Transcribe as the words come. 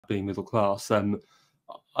being middle class.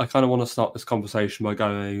 I kind of want to start this conversation by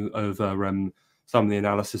going over some of the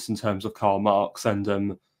analysis in terms of Karl Marx,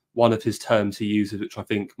 and one of his terms he uses, which I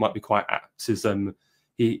think might be quite apt, is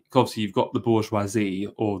obviously you've got the bourgeoisie,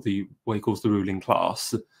 or what he calls the ruling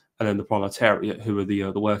class, and then the proletariat, who are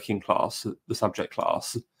the working class, the subject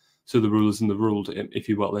class. So the rulers and the ruled, if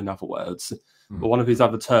you will, in other words. But one of his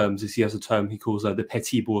other terms is he has a term he calls the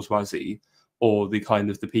petit bourgeoisie, or the kind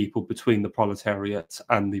of the people between the proletariat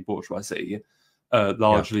and the bourgeoisie,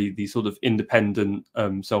 largely the sort of independent,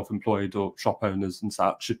 self-employed or shop owners and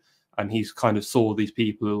such. And he's kind of saw these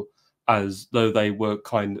people as though they were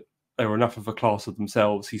enough of a class of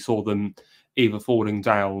themselves. He saw them either falling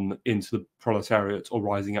down into the proletariat or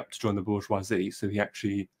rising up to join the bourgeoisie. So he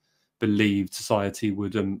actually believed society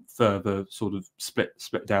would further sort of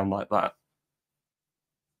split down like that.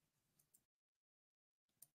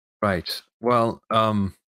 Right. Well,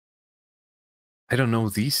 I don't know.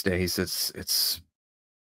 These days, it's.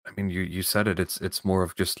 I mean, you said it. It's more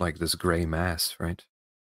of just like this gray mass, right?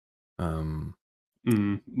 Trying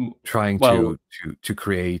to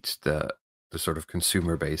create the sort of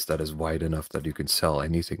consumer base that is wide enough that you can sell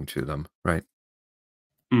anything to them, right?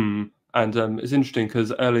 And it's interesting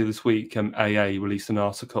because earlier this week, AA released an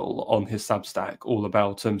article on his Substack all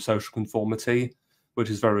about social conformity,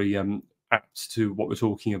 which is very apt to what we're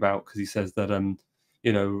talking about, because he says that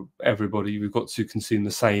everybody, we've got to consume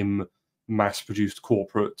the same mass-produced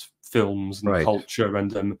corporate films and culture,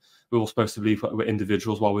 and we're all supposed to believe we're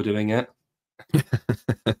individuals while we're doing it.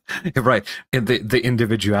 Right. And the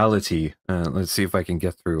individuality. Let's see if I can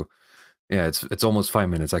get through. Yeah, it's almost 5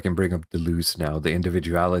 minutes. I can bring up the loose now. The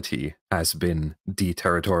individuality has been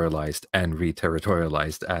deterritorialized and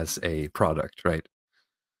reterritorialized as a product, right?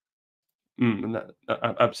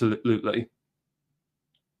 Absolutely.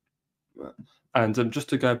 And just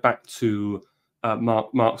to go back to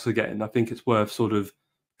Marx again, I think it's worth sort of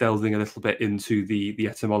delving a little bit into the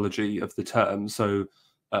etymology of the term. So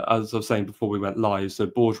as I was saying before we went live, so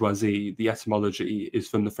bourgeoisie, the etymology is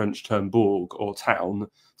from the French term bourg, or town.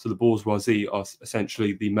 So the bourgeoisie are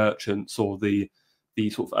essentially the merchants, or the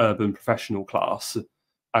sort of urban professional class,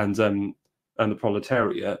 and the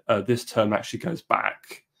proletariat. This term actually goes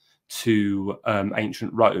back to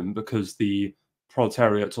ancient Rome, because the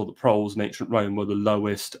proletariat, or the proles in ancient Rome, were the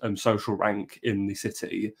lowest social rank in the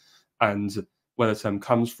city. And where the term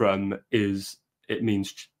comes from is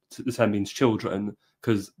the term means children,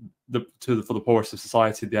 because for the poorest of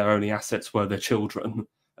society, their only assets were their children,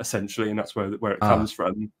 essentially, and that's where it comes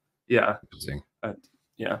from. Yeah. Interesting.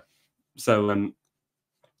 Yeah. So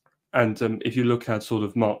if you look at sort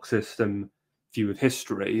of Marxist view of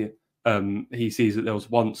history, he sees that there was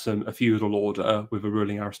once a feudal order with a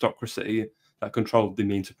ruling aristocracy that controlled the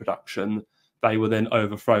means of production. They were then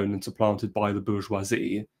overthrown and supplanted by the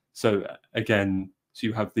bourgeoisie. So again,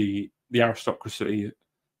 you have the aristocracy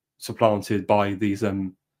supplanted by these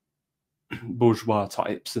bourgeois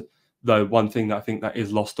types. Though one thing that I think that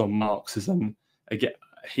is lost on Marx is again,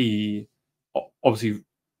 he obviously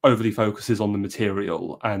overly focuses on the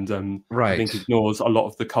material, and I think ignores a lot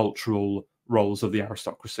of the cultural roles of the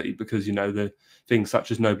aristocracy, because the things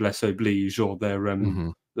such as noblesse oblige, or their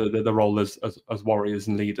the role as warriors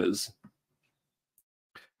and leaders.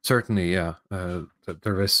 Certainly, yeah. That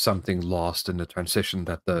there is something lost in the transition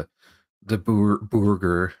that the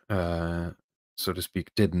burgher, so to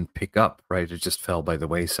speak, didn't pick up. Right, it just fell by the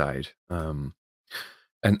wayside, and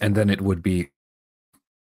then it would be,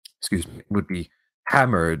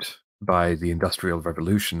 hammered by the Industrial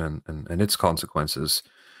Revolution and its consequences.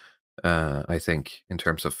 I think, in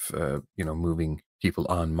terms of moving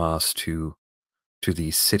people en masse to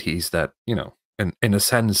these cities that in a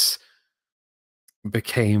sense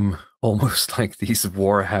became almost like these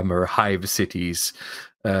Warhammer hive cities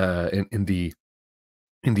in the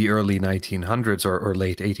early 1900s or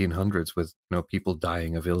late 1800s, with people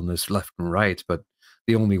dying of illness left and right, but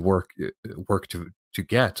the only work to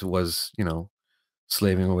get was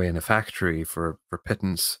slaving away in a factory for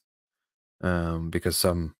pittance, because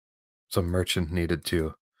some merchant needed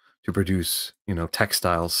to produce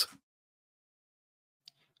textiles.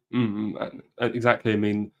 Exactly. I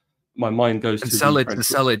mean, my mind goes to sell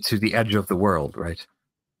it to the edge of the world, right?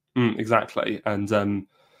 Exactly. And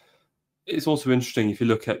it's also interesting if you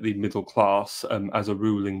look at the middle class as a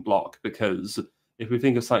ruling bloc, because if we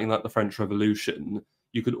think of something like the French Revolution,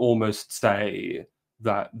 you could almost say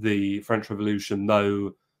that the French Revolution,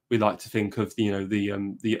 though we like to think of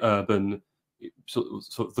the urban sort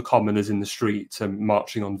of the commoners in the street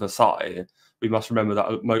marching on Versailles, we must remember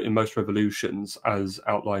that in most revolutions, as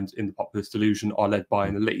outlined in the Populist Delusion, are led by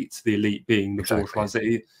an elite, the elite being the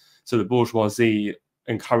bourgeoisie. So the bourgeoisie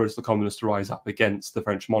encouraged the communists to rise up against the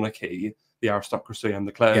French monarchy, the aristocracy, and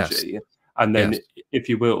the Yes. clergy. And then, Yes. if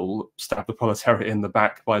you will, stab the proletariat in the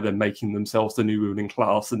back by then making themselves the new ruling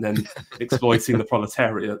class and then exploiting the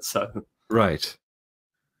proletariat. So, Right.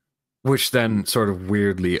 Which then sort of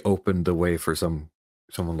weirdly opened the way for someone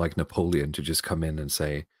like Napoleon to just come in and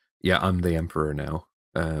say, "Yeah, I'm the emperor now."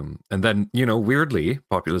 And then, weirdly,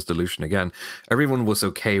 populist delusion again. Everyone was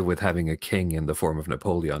okay with having a king in the form of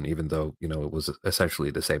Napoleon, even though it was essentially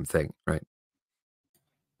the same thing, right?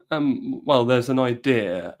 well, there's an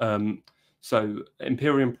idea. So,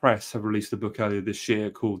 Imperium Press have released a book earlier this year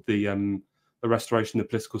called "The Restoration of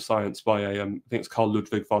Political Science" by I think it's Carl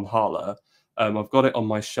Ludwig von Haller. I've got it on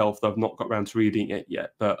my shelf, though I've not got around to reading it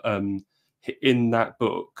yet. But in that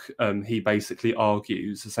book, he basically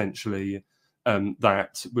argues essentially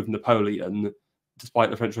that with Napoleon, despite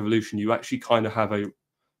the French Revolution, you actually kind of have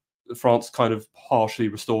France kind of partially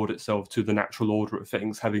restored itself to the natural order of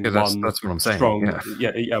things, Yeah, having that's what I'm saying.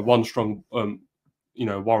 Yeah. one strong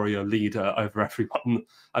warrior leader over everyone,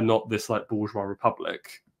 and not this like bourgeois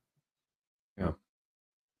republic. Yeah.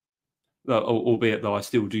 Albeit, though, I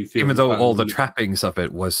still do feel Even though all the that trappings of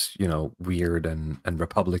it was, weird and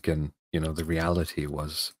Republican, the reality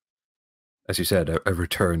was, as you said, a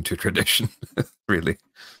return to tradition, really.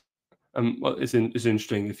 well, it's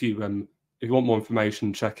interesting if you want more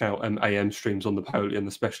information, check out AM streams on Napoleon,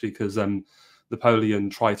 especially because Napoleon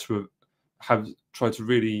tried to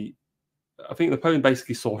really. I think Napoleon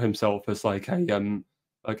basically saw himself as like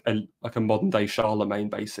a modern day Charlemagne,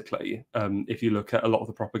 basically. If you look at a lot of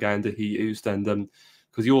the propaganda he used, and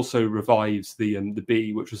because he also revives the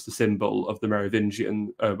bee, which was the symbol of the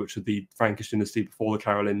Merovingian, which was the Frankish dynasty before the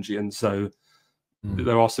Carolingian. So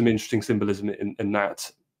there are some interesting symbolism in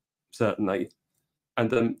that, certainly.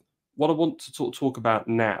 And what I want to talk about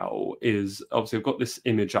now is, obviously, I've got this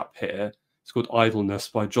image up here. It's called Idleness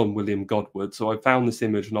by John William Godward. So I found this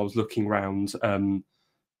image and I was looking around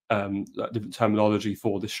different terminology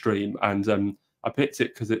for the stream, and I picked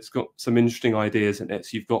it because it's got some interesting ideas in it.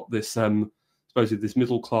 So you've got this supposedly this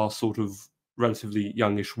middle class sort of relatively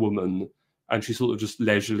youngish woman, and she's sort of just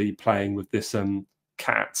leisurely playing with this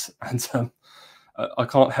cat, and I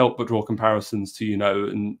can't help but draw comparisons to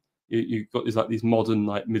and you've got these modern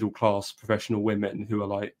like middle class professional women who are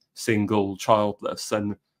like single, childless,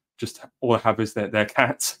 and just all I have is their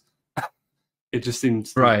cat. It just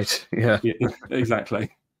seems Right. Yeah.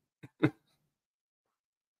 exactly.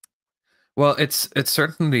 Well, it's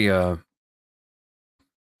certainly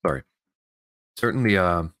sorry, certainly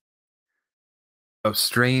a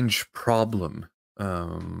strange problem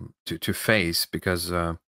to face, because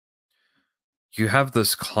you have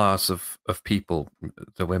this class of people,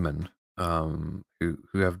 the women, who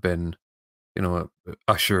have been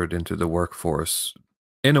ushered into the workforce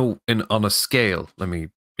on a scale. Let me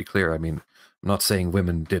be clear. I mean, I'm not saying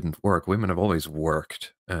women didn't work. Women have always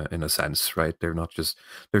worked, in a sense, right? They're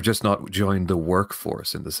just not joined the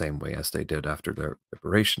workforce in the same way as they did after their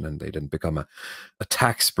liberation, and they didn't become a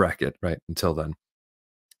tax bracket, right, until then,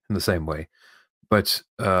 in the same way. But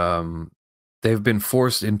they've been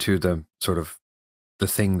forced into the sort of the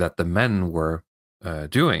thing that the men were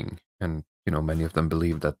doing, and many of them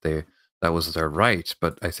believe that that was their right.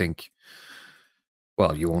 But I think,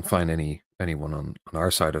 well, you won't find anyone on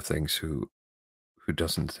our side of things who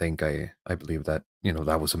doesn't think I believe that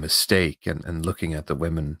that was a mistake. And looking at the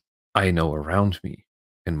women I know around me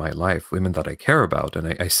in my life, women that I care about,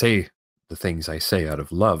 and I say the things I say out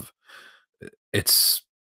of love, it's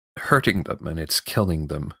hurting them and it's killing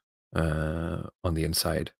them on the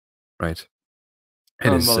inside, right?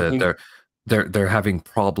 It is Well, I think they're having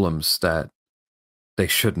problems that they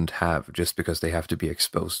shouldn't have, just because they have to be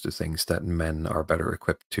exposed to things that men are better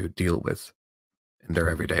equipped to deal with in their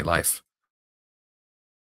everyday life.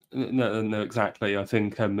 no, exactly. I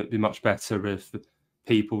think it'd be much better if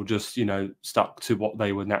people just stuck to what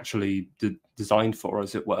they were naturally designed for,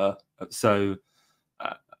 as it were. So,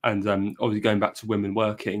 uh, and obviously going back to women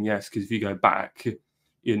working, yes, because if you go back,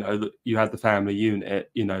 you had the family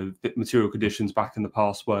unit. The material conditions back in the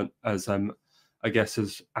past weren't as I guess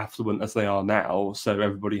as affluent as they are now. So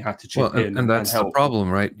everybody had to Well, chip in and and that's the help.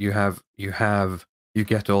 problem, right? You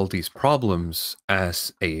get all these problems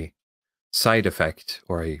as a side effect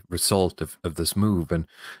or a result of this move, and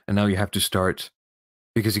now you have to start,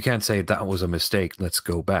 because you can't say that was a mistake, let's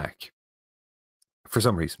go back for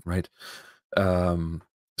some reason, right?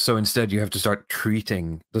 So instead you have to start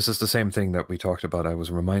treating, this is the same thing that we talked about. I was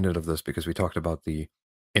reminded of this because we talked about the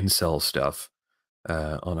incel stuff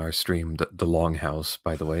on our stream, the Longhouse,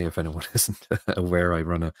 by the way, if anyone isn't aware. I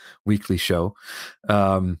run a weekly show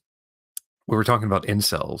we were talking about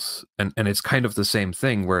incels, and it's kind of the same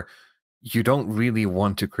thing where you don't really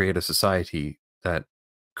want to create a society that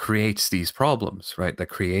creates these problems, right? That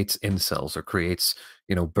creates incels or creates,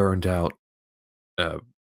 burned out, uh,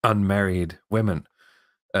 unmarried women.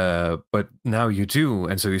 But now you do,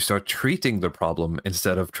 and so you start treating the problem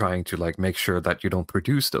instead of trying to like make sure that you don't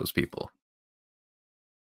produce those people.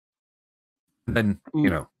 And then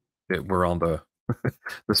we're on the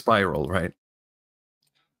the spiral, right?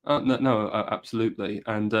 No, no, absolutely.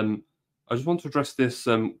 And I just want to address this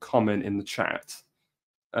comment in the chat.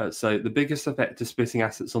 So the biggest effect of splitting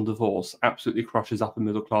assets on divorce absolutely crushes upper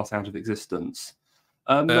middle class out of existence.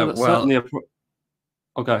 No, that's Well, certainly a.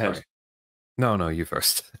 I'll go ahead. sorry. No, you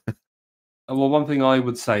first. Well, one thing I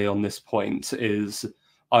would say on this point is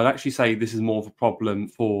I'd actually say this is more of a problem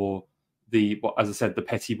for as I said, the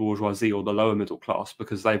petty bourgeoisie or the lower middle class,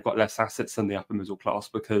 because they've got less assets than the upper middle class.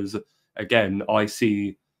 Because again, I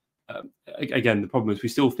see, again, the problem is we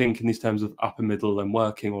still think in these terms of upper middle and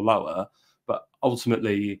working or lower, but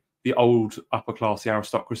ultimately the old upper class, the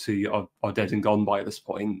aristocracy, are dead and gone by this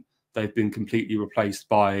point. They've been completely replaced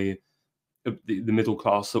by the middle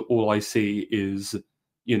class. So all I see is,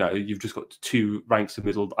 you've just got two ranks of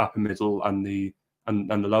middle, the upper middle, and the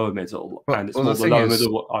lower middle, Well, and it's well, the more the thing lower is,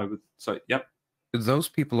 middle. What I would say, yep. those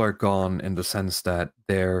people are gone in the sense that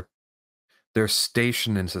their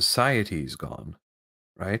station in society is gone,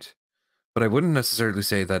 right? But I wouldn't necessarily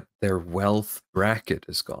say that their wealth bracket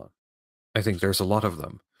is gone. I think there's a lot of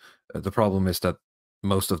them. The problem is that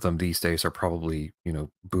most of them these days are probably,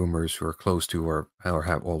 boomers who are close to or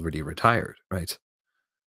have already retired, right?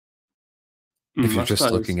 If you're I just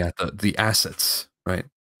suppose. looking at the assets, right?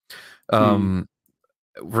 Mm, Um,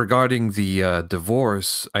 Regarding the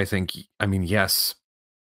divorce, I mean, yes,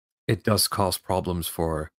 it does cause problems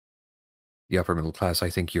for the upper middle class. I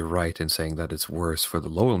think you're right in saying that it's worse for the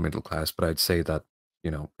lower middle class, but I'd say that,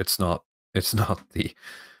 it's not the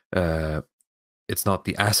uh, it's not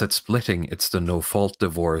the asset splitting, it's the no fault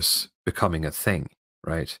divorce becoming a thing,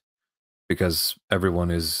 right? Because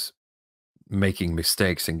everyone is making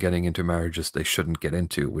mistakes and getting into marriages they shouldn't get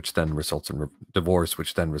into, which then results in divorce,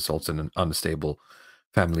 which then results in an unstable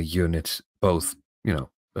family unit, both,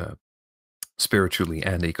 spiritually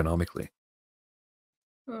and economically.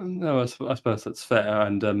 no, I suppose that's fair.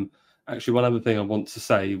 And actually, one other thing I want to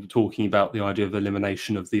say, talking about the idea of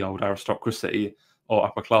elimination of the old aristocracy or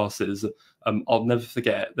upper classes, I'll never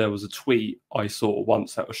forget there was a tweet I saw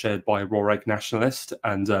once that was shared by a raw egg nationalist,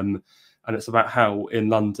 and it's about how in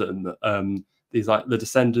London, these like the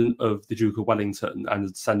descendant of the Duke of Wellington and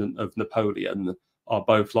the descendant of Napoleon are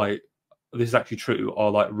both like, this is actually true, are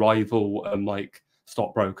like rival like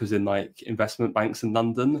stockbrokers in like investment banks in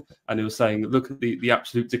London. And he was saying, look at the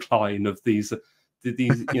absolute decline of these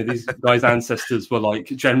guys' ancestors were like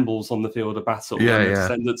generals on the field of battle, Yeah, and their yeah.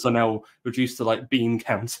 descendants are now reduced to like bean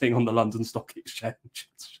counting on the London Stock Exchange.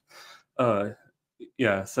 uh,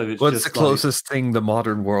 yeah, so it's Well, it's the just like, closest thing the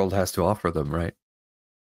modern world has to offer them, right?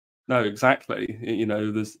 no, exactly.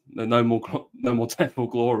 There's no more death or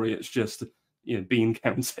glory. It's just bean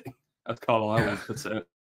counting, as Carlyle would put it.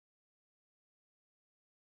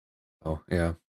 Oh, yeah.